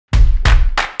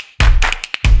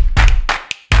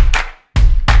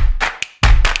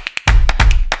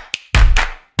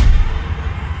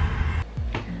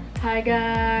Hi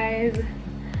guys!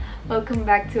 Welcome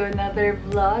back to another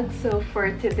vlog. So for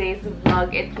today's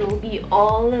vlog, it will be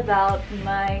all about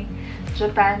my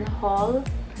Japan haul.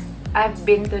 I've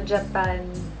been to Japan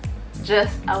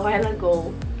just a while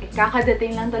ago.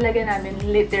 Kakadating lang talaga namin,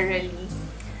 literally.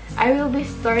 I will be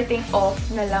starting off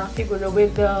na lang siguro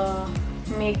with the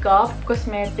makeup,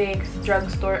 cosmetics,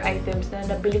 drugstore items na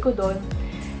nabili ko doon.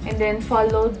 And then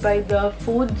followed by the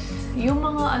foods, yung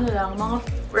mga ano lang, mga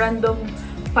random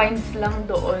finds lang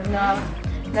doon na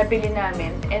napili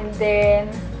namin. And then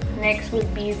next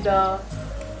would be the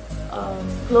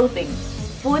clothing.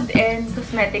 Food and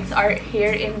cosmetics are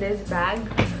here in this bag.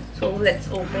 So let's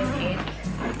open it.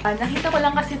 Nakita ko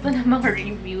lang kasi ito ng mga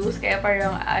reviews, kaya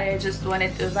parang I just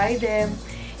wanted to buy them.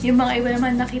 Yung mga iba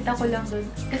naman nakita ko lang doon.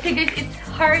 Kasi guys, it's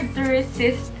hard to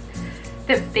resist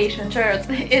temptation. Charot.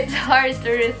 It's hard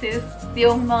to resist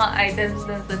yung mga items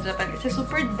dun sa Japan. Kasi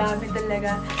super dami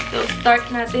talaga. So, start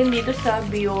natin dito sa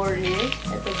Biore.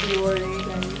 Ito, Biore,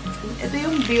 guys. Ito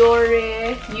yung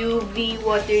Biore UV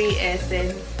Watery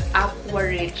Essence Aqua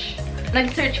Rich.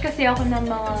 Nag-search kasi ako ng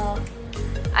mga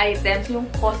items. Yung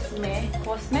Cosme,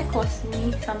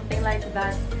 something like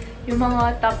that. Yung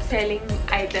mga top-selling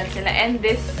items nila. And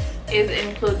this is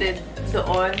included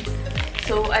doon.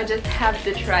 So, I just have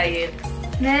to try it.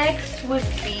 Next would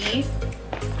be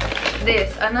this.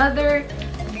 Another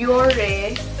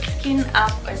Biore Skin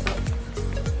Up. Ito.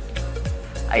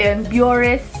 Ayan.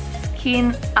 Biore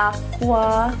Skin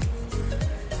Aqua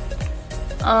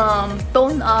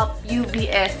Tone Up UV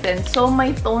Essence. So,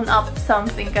 may tone up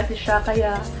something kasi siya.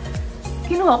 Kaya,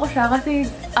 kinuha ko siya kasi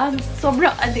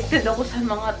sobrang addicted ako sa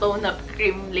mga tone-up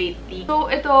cream lately. So,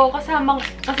 ito, kasama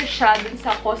kasi siya dun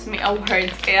sa Cosme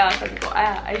Awards. Kaya sabi ko,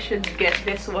 I should get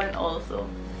this one also.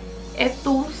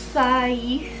 Ito,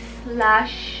 size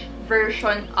Lash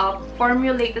version up.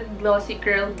 Formulated glossy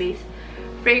curl base.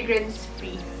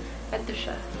 Fragrance-free. Ito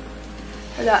siya.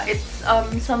 Wala, it's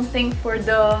something for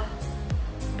the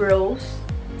brows.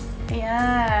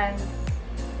 Ayan.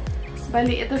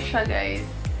 Bali, ito siya, guys.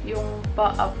 Yung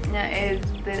pa-up niya is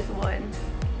this one.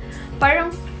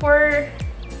 Parang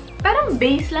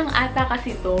base lang ata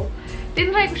kasi to.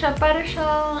 Tinry ko siya, para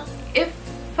siyang, if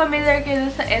familiar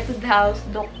kayo sa Etude House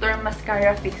Dr.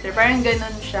 Mascara Fixer, parang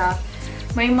ganun siya.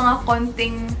 May mga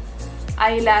konting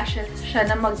eyelashes siya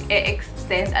na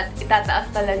mag-e-extend at itataas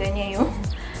talaga niya yung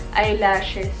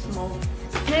eyelashes mo.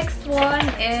 Next one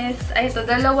is, ito,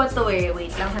 dalawa to eh.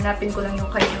 Wait lang, hanapin ko lang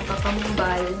yung kanyang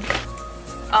kakambal.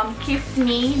 Kiss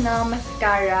Me na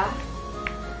mascara.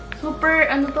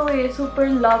 Super, ano to eh, super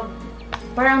love.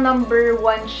 Parang number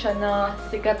 1 siya na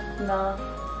sikat na,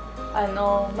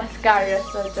 mascara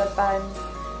sa Japan.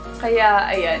 Kaya,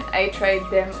 ayan, I tried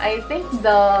them. I think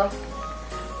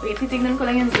wait, titignan ko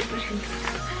lang yung description.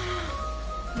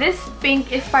 This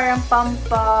pink is parang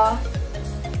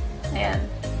ayan.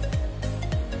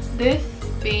 This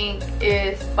pink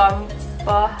is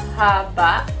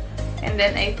pampahaba. And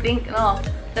then, I think,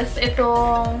 tas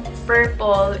itong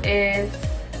purple is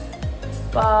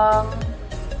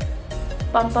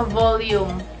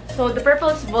pampa-volume. So, the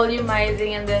purple is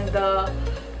volumizing and then the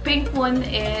pink one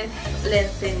is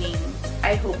lengthening.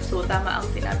 I hope so. Tama ang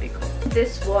sinabi ko.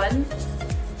 This one,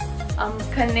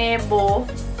 Kanebo.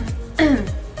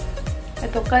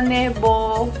 Ito,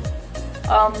 Kanebo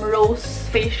Rose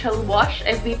Facial Wash.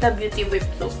 Evita Beauty Whip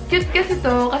Soap. Cute kasi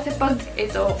to kasi pag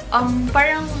ito,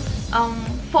 parang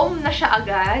foam na siya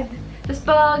agad. Tapos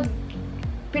pag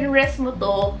pinrest mo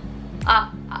to,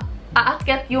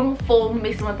 aakyat yung foam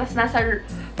mismo. Tapos nasa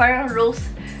parang rose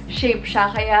shape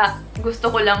siya. Kaya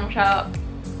gusto ko lang siya.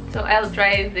 So, I'll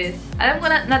try this. Alam ko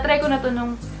na, na-try ko na to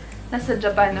nung nasa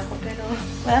Japan ako. Pero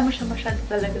wala mo siya masyado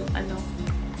talagang parang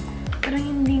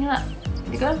hindi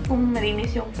ko alam kung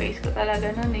malinis yung face ko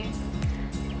talaga nun eh.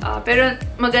 Pero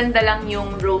maganda lang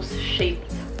yung rose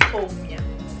shaped foam niya.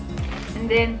 And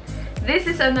then, this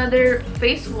is another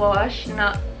face wash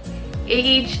na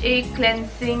AHA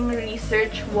Cleansing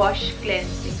Research Wash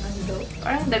Cleansing.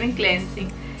 Parang daming cleansing.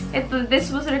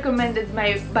 This was recommended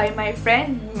by my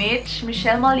friend,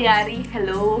 Michelle Malyari.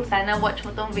 Hello! Sana watch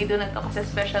mo tong video na to kasi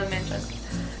special mention.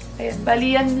 Ayan,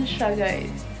 balian siya,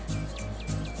 guys.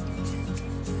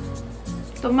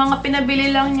 Itong mga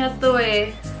pinabili lang niya to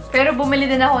eh. Pero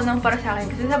bumili din ako ng para sa akin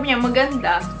kasi sabi niya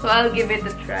maganda. So, I'll give it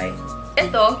a try.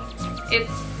 Ito,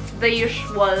 it's the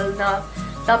usual na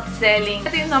top-selling.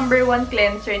 Ito yung number 1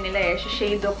 cleanser nila eh.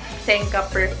 Shade of Senka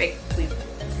Perfect Whip.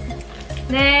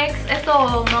 Next,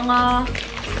 ito, mga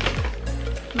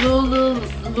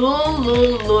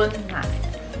Lululun mask.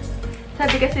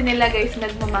 Sabi kasi nila guys,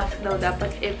 nagmamask daw dapat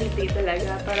everyday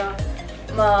talaga para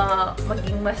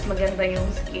maging mas maganda yung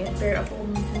skin. Pero ako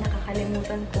minsan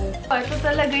Nakalimutan ko. Ito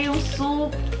talaga yung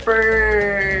super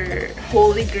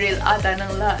holy grail ata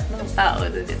ng lahat ng tao.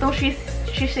 Itong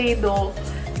Shiseido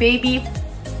Baby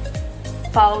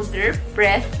Powder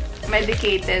Pressed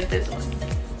Medicated. This one.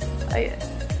 Ayan.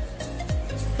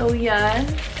 So, yan.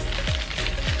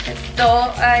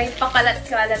 Ito ay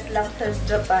pakalat-kalat lang sa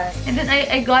Japan. And then,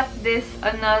 I got this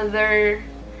another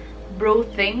bro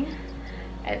thing.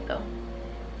 Ito.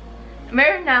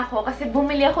 Meron na ako kasi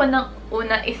bumili ako ng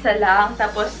una isa lang.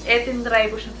 Tapos, tinry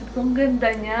ko siya. Sabi ko, ang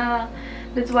ganda niya.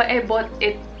 That's why I bought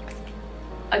it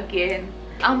again.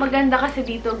 Ang maganda kasi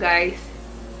dito, guys.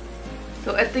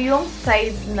 So, ito yung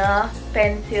side na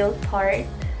pencil part.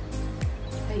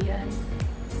 Ayan.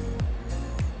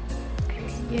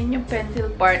 Yan yung pencil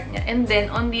part niya. And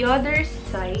then, on the other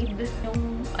side,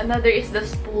 yung another is the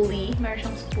spoolie. Meron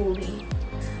siyang spoolie.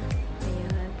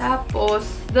 Ayan. Tapos,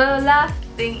 the last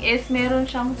thing is, meron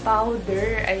siyang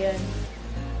powder. Ayan.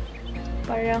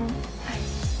 Parang, ay,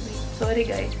 wait. Sorry,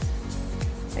 guys.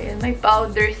 Ayan, may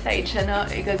powder side siya na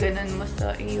igaganon mo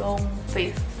sa iyong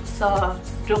face. Sa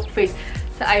joke face.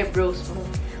 Sa eyebrows mo.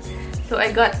 So,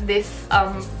 I got this,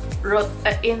 parang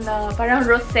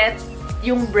rosette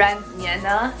yung brand niya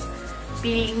na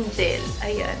peeling gel.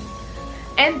 Ayan.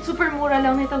 And super mura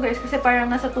lang nito, guys, kasi parang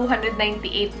nasa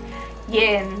 298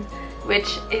 yen,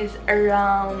 which is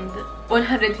around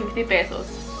 150 pesos.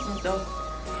 Ito.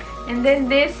 And then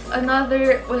this,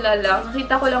 another, wala lang.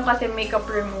 Nakita ko lang kasi makeup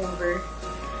remover.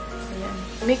 Ayan.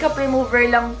 Makeup remover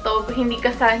lang to. Hindi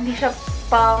siya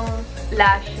pang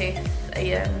lashes.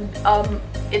 Ayan.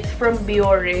 It's from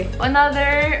Biore.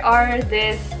 Another are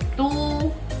this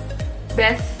two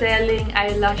best-selling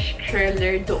eyelash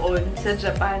curler doon sa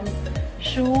Japan.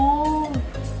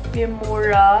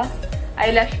 Diomari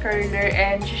eyelash curler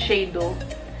and Shiseido.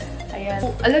 Ayan.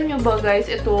 Alam nyo ba, guys,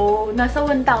 ito, nasa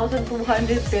 1,200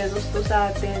 pesos to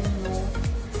sa atin, no?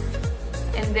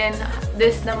 And then,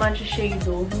 this naman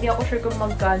Shiseido. Hindi ako sure kung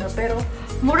magkano, pero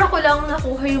mura ko lang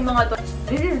nakuha yung mga to.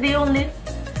 This is the only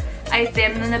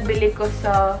item na nabili ko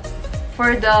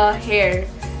for the hair.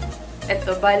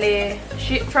 Ito, bale,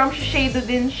 from Shiseido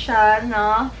din siya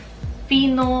na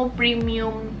Fino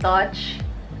Premium Touch.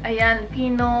 Ayan,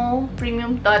 Fino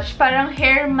Premium Touch. Parang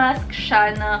hair mask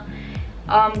siya na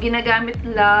ginagamit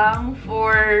lang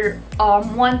for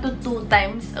 1 to 2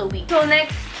 times a week. So,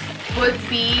 next would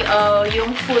be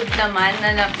yung food naman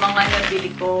na mga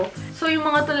nabili ko. So, yung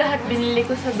mga to lahat binili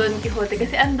ko sa Don Quixote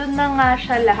kasi andun na nga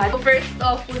siya lahat. So, first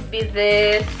off would be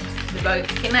this. Diba?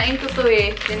 Kinain ko to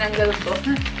eh. Tinanggal ko.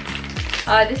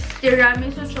 This is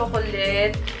tiramisu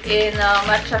chocolate in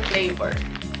matcha flavor.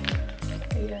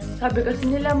 Ayan. Sabi kasi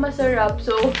nila masarap.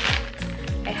 So,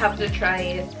 I have to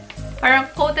try it. Parang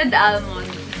coated almond.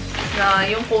 Na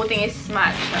yung coating is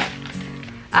matcha.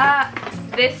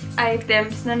 These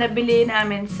items na nabili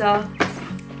namin sa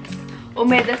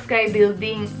Umeda Sky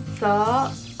Building sa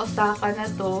Osaka na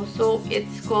to. So,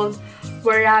 it's called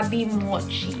Warabi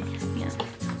Mochi. Ayan.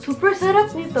 Super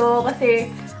sarap nito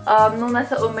kasi nung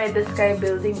nasa Umeda Sky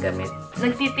Building kami,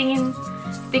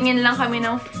 nagtitingin lang kami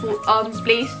ng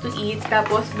place to eat.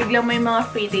 Tapos, biglang may mga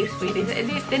free days.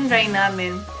 Tinry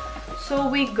namin.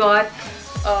 So, we got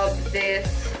this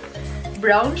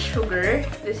brown sugar.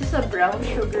 This is a brown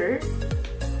sugar.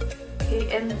 Okay,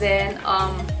 and then,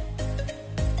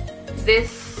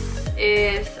 this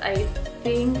is, I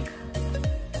think,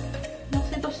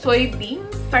 ito, soybean.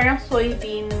 Parang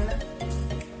soybean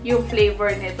yung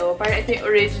flavor nito. Parang ito yung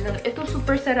original. Ito,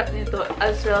 super sarap nito,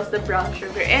 as well as the brown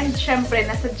sugar. And, syempre,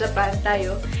 nasa Japan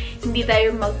tayo. Hindi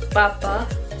tayo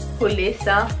magpapahuli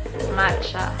sa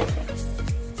matcha.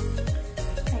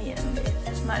 Ayan,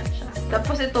 this matcha.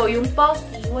 Tapos ito, yung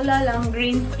Pocky, wala lang,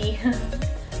 green tea.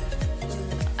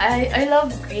 I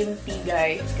love green tea,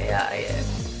 guys. Kaya, ayan.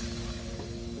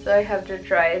 So, I have to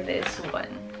try this one.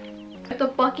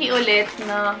 Ito, Pocky ulit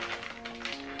na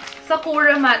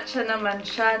Sakura matcha naman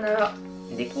siya na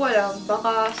hindi ko alam,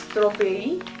 baka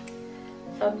strawberry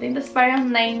something. Tapos parang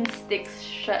 9 sticks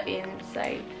siya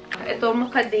inside. Ito,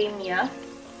 macadamia.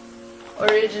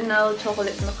 Original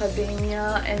chocolate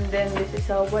macadamia. And then this is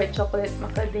a white chocolate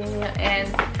macadamia and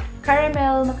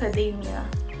caramel macadamia.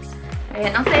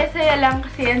 Ayan, ang saya-saya lang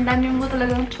kasi ang dami mo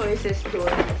talagang choices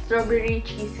doon. Strawberry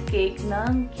cheesecake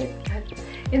ng KitKat.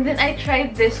 And then I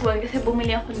tried this one kasi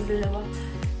bumili ako ng dalawa.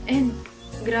 And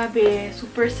grabe,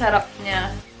 super sarap niya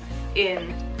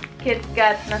in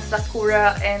KitKat na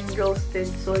Sakura and roasted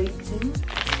soybean.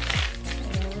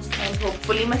 And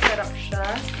hopefully masarap siya.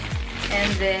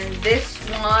 And then this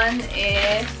one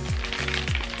is,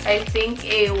 I think,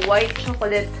 a white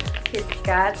chocolate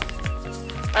KitKat.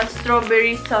 A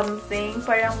strawberry something.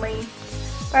 Parang may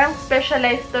Parang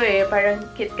specialized to eh. Parang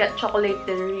KitKat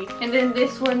chocolatery. And then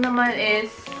this one naman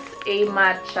is a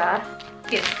matcha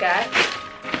KitKat.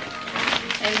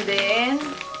 And then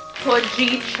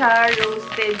Hojicha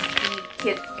roasted tea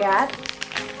KitKat.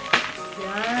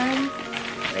 Yan.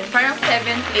 Then parang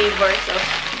 7 flavors of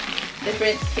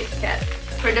different KitKat.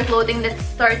 For the clothing, let's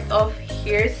start off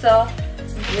here sa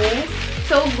Goo.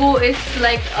 So, Goo is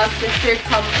like a sister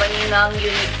company ng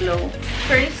Uniqlo.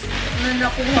 First, na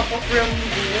nakuha ko from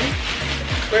Goo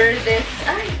were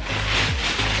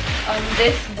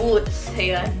this boots.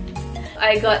 Ayan.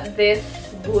 I got this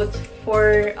boots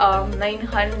for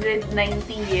 990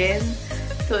 yen.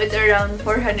 So, it's around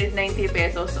 490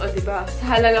 pesos. O, diba?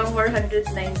 Sa halagang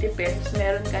 490 pesos,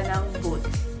 meron ka ng boots.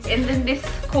 And then, this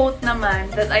coat naman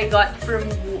that I got from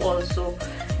Goo also.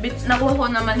 Nakuha ko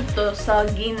naman to sa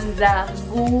Ginza.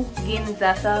 Goo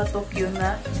Ginza sa Tokyo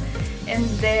na. And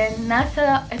then,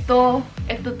 ito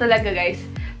talaga guys,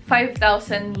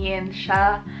 5,000 yen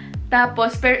siya.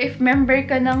 Tapos, pero if member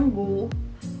ka ng Goo,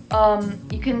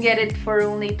 you can get it for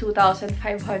only 2,500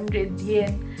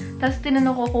 yen. Tapos,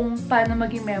 tinanong ko kung paano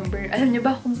maging member. Alam niyo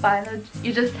ba kung paano?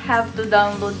 You just have to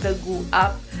download the Goo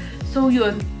app. So,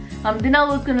 yun.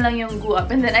 Dinownload ko na lang yung Goo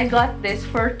app. And then, I got this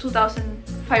for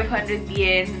 2,500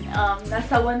 yen.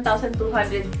 Nasa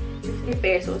 1,250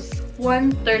 pesos.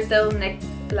 One turtleneck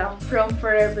lang from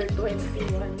Forever 21.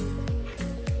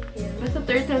 Yan. Basta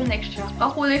turtleneck siya.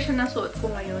 Kakulay siya na suot ko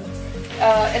ngayon.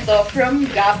 Ito, from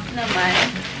Gap naman.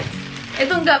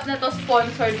 Itong Gap na to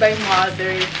sponsored by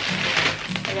Mother.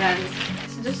 Ayan.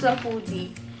 It's just a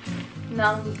hoodie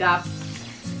ng Gap.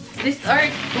 These are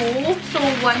 2. So,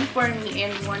 1 for me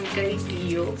and 1 kay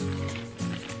Leo.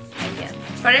 Ayan.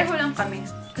 Pareho lang kami.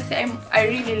 Kasi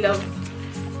I really love,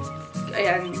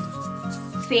 ayan,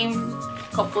 same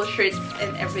couple shirts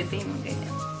and everything.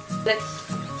 Ganyan. Let's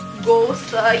go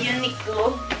sa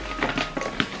Uniqlo.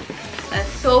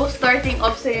 So, starting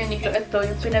off sa Uniqlo, ito,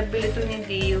 yung pinabili to ni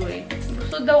Leo eh.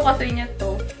 Gusto daw kasi niya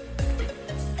to.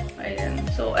 Ayan.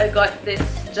 So, I got this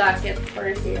jacket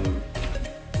for him.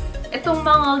 Itong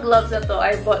mga gloves na to,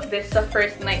 I bought this sa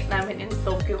first night namin in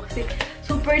Tokyo kasi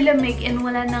super lamig and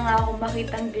wala na nga akong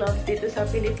makitang gloves dito sa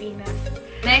Pilipinas.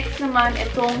 Next naman,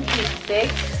 itong heat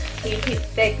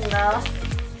tech na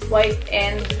white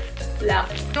and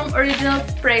black. Yung original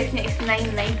price niya is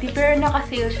 990 pero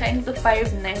naka-sale siya into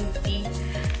 590.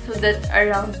 So that's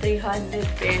around 300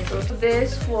 pesos.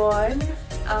 This one,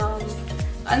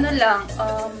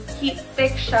 heat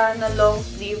tech siya na long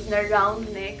sleeve na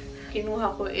round neck.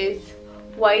 Kinuha ko is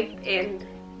white and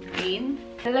green.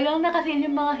 Talagang nakasale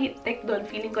yung mga heat tech doon.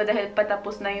 Feeling ko dahil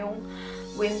patapos na yung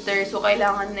winter. So,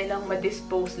 kailangan nilang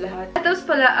ma-dispose lahat. Tapos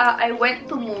pala, I went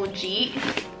to Muji.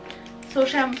 So,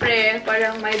 syempre,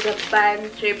 parang my Japan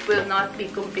trip will not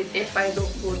be complete if I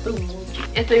don't go to Muji.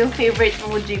 Ito yung favorite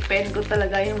Muji pen ko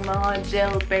talaga. Yung mga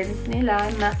gel pens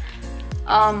nila na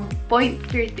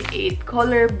 .38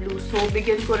 color blue. So,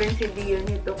 bigyan ko rin si Dio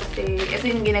nito kasi ito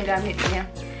yung ginagamit niya.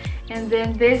 And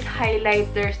then, this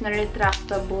highlighters na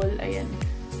retractable. Ayan.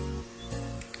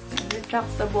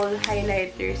 Retractable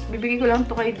highlighters. Bibigay ko lang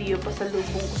to kay Dio.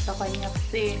 Pasalubong ko sa kanya.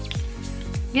 Kasi,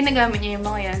 ginagamit niya yung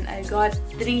mga yan. I got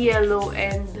 3 yellow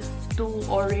and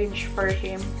 2 orange for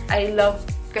him. I love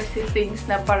kasi things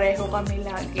na pareho kami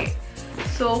lagi.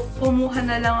 So, kumuha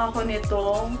na lang ako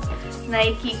nitong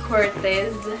Nike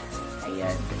Cortez.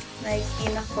 Ayan.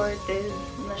 Nike na Cortez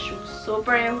na shoes. So,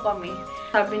 pareho kami.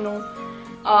 Sabi nung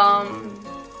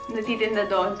natitinda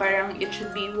doon, parang it should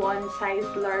be 1 size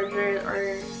larger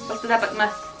or basta dapat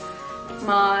mas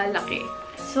malaki.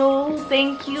 So,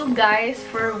 thank you guys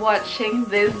for watching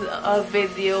this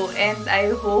video and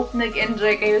I hope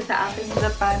nag-enjoy kayo sa aking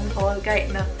Japan haul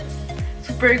kahit na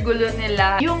super gulo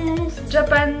nila. Yung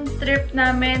Japan trip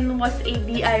namin was a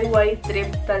DIY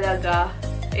trip talaga.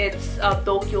 It's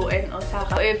Tokyo and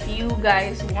Osaka. So, if you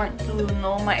guys want to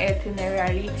know my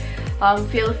itinerary,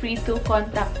 feel free to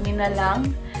contact me na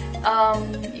lang.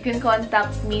 You can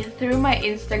contact me through my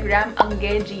Instagram,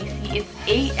 anggegc. It's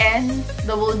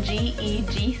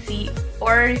ANGGEGC.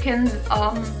 Or you can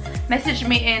message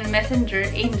me in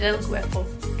Messenger, Angel Guepo.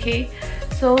 Okay?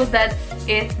 So that's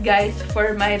it guys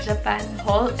for my Japan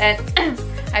haul. And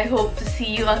I hope to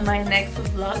see you on my next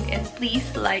vlog. And please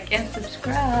like and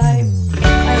subscribe.